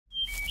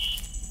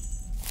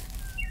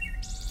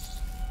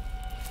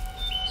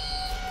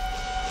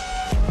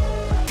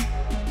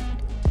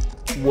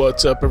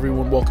What's up,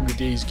 everyone? Welcome to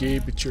Days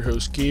Gabe. It's your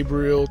host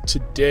Gabriel.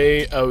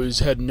 Today I was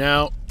heading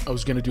out. I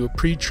was going to do a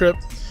pre-trip,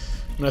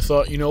 and I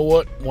thought, you know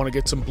what, want to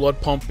get some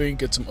blood pumping,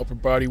 get some upper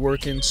body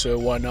working, so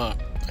why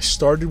not? I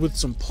started with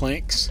some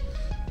planks,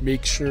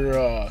 make sure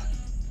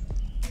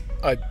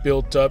I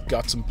built up,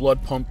 got some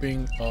blood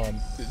pumping.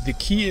 The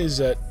key is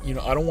that,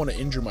 I don't want to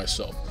injure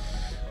myself.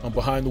 I'm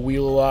behind the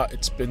wheel a lot.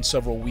 It's been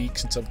several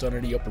weeks since I've done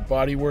any upper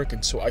body work,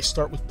 and so I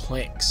start with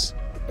planks.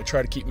 I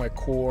try to keep my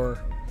core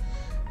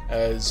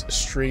as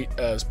straight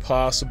as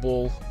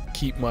possible,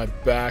 keep my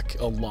back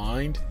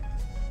aligned,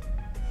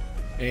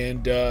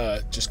 and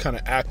just kind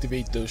of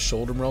activate those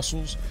shoulder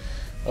muscles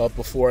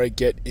before I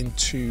get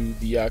into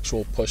the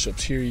actual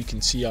push-ups. Here you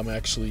can see I'm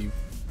actually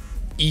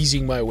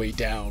easing my way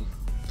down.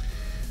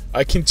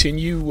 I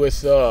continue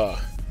with a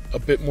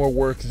bit more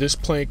work. This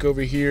plank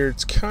over here,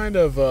 it's kind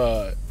of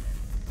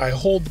I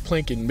hold the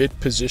plank in mid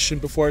position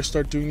before I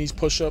start doing these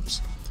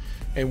push-ups,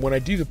 and when I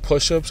do the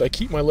push-ups I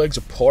keep my legs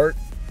apart,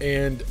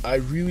 and I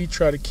really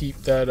try to keep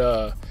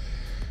that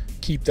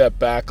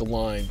back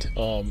aligned.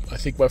 I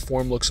think my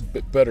form looks a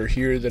bit better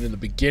here than in the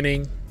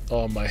beginning.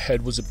 My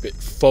head was a bit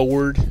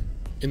forward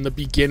in the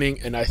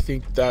beginning, and I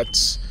think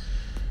that's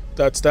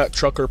that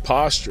trucker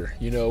posture.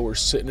 We're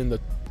sitting in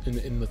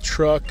the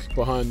truck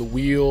behind the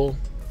wheel,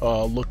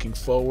 looking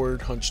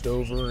forward, hunched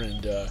over,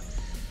 and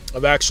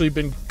I've actually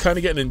been kind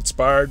of getting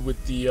inspired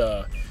with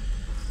the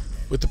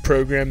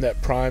program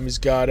that Prime has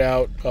got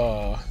out.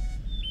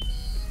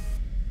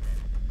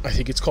 I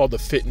think it's called the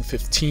Fit in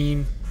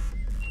 15.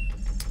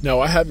 Now,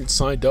 I haven't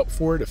signed up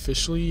for it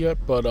officially yet,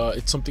 but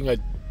it's something I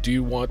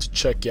do want to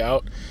check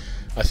out.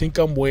 I think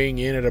I'm weighing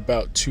in at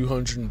about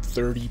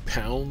 230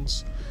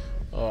 pounds,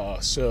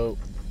 so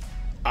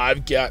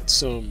I've got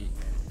some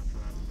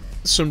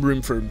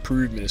room for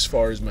improvement as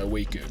far as my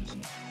weight goes.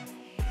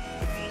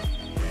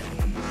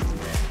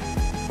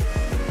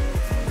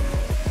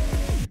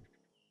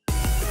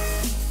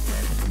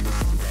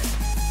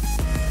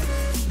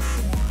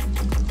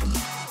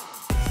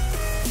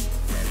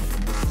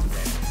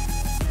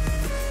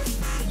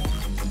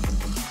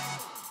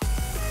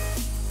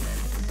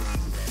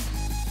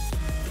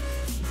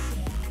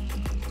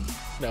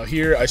 Now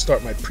here I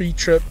start my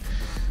pre-trip.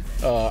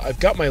 I've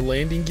got my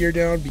landing gear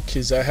down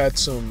because I had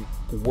some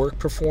work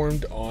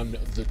performed on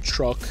the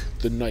truck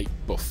the night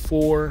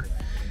before,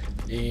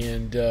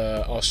 and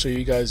I'll show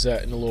you guys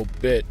that in a little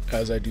bit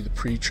as I do the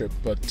pre-trip,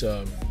 but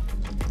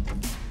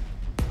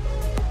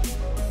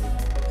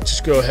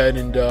just go ahead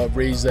and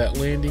raise that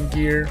landing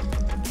gear,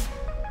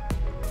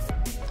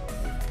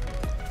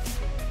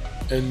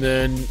 and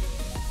then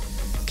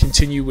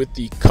continue with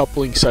the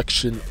coupling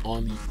section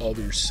on the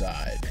other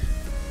side.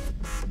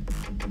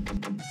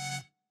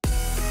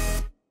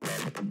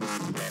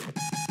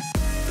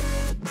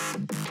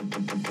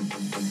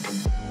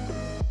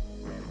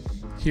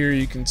 Here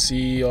you can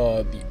see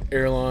the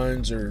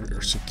airlines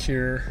are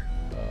secure.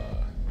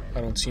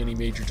 I don't see any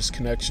major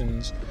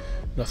disconnections,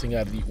 nothing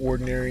out of the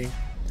ordinary.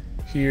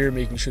 Here,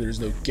 making sure there's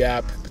no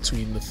gap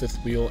between the fifth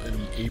wheel and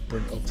the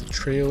apron of the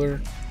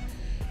trailer.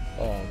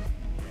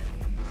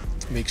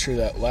 Make sure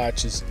that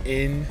latch is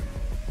in.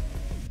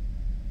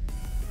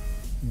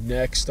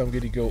 Next, I'm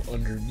going to go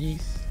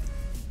underneath.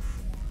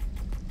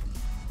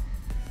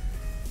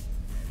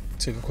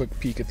 Take a quick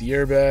peek at the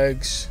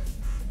airbags.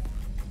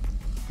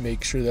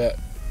 Make sure that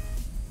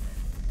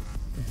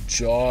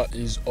jaw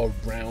is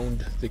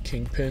around the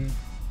kingpin.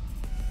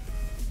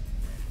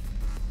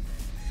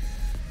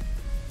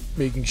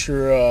 Making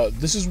sure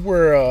this is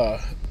where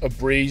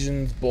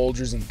abrasions,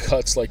 bulges, and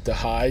cuts like to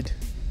hide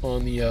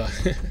on the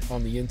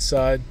on the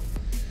inside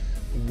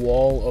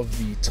wall of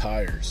the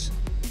tires,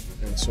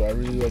 and so I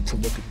really like to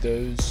look at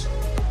those.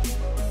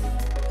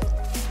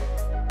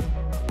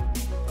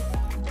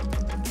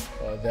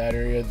 That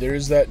area,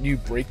 there's that new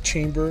brake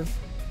chamber.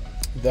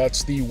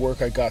 That's the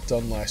work I got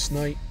done last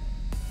night.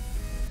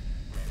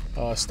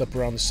 Step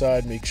around the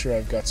side, make sure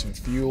I've got some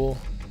fuel.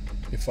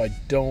 If I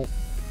don't,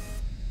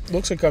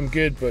 looks like I'm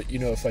good, but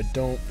if I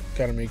don't,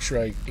 gotta make sure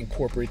I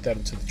incorporate that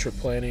into the trip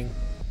planning.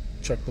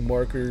 Check the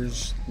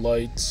markers,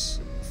 lights,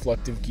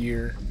 reflective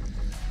gear,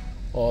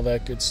 all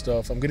that good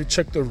stuff. I'm gonna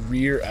check the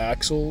rear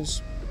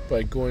axles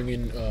by going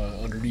in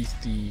underneath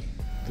the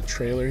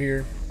trailer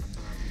here,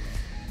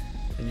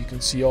 and you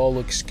can see all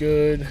looks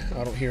good.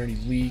 I don't hear any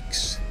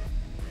leaks.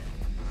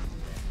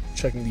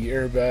 Checking the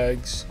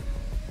airbags,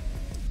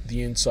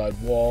 the inside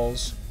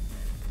walls,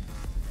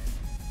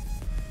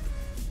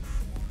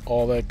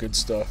 all that good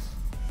stuff.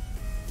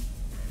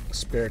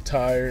 Spare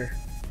tire.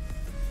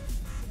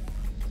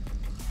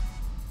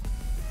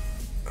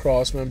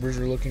 Cross members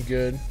are looking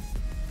good.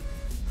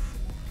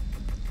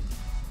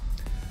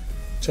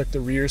 Check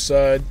the rear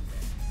side,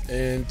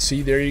 and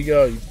see, there you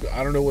go.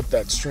 I don't know what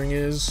that string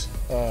is.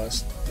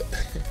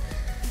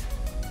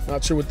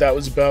 Not sure what that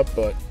was about,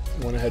 but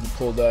went ahead and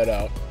pulled that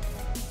out.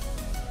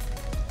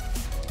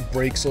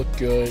 Brakes look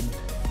good.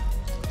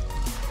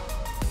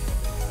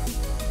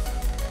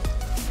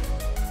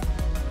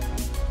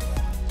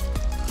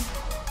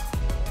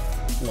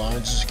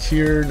 Lines are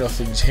secure,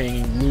 nothing's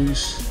hanging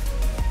loose.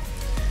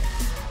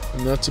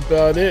 And that's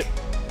about it.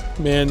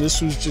 Man,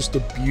 this was just a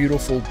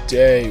beautiful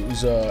day. It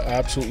was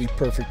absolutely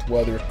perfect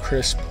weather,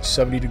 crisp,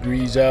 70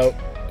 degrees out.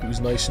 It was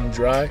nice and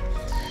dry.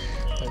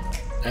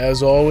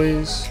 As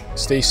always,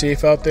 stay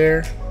safe out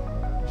there.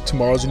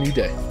 Tomorrow's a new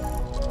day.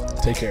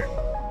 Take care.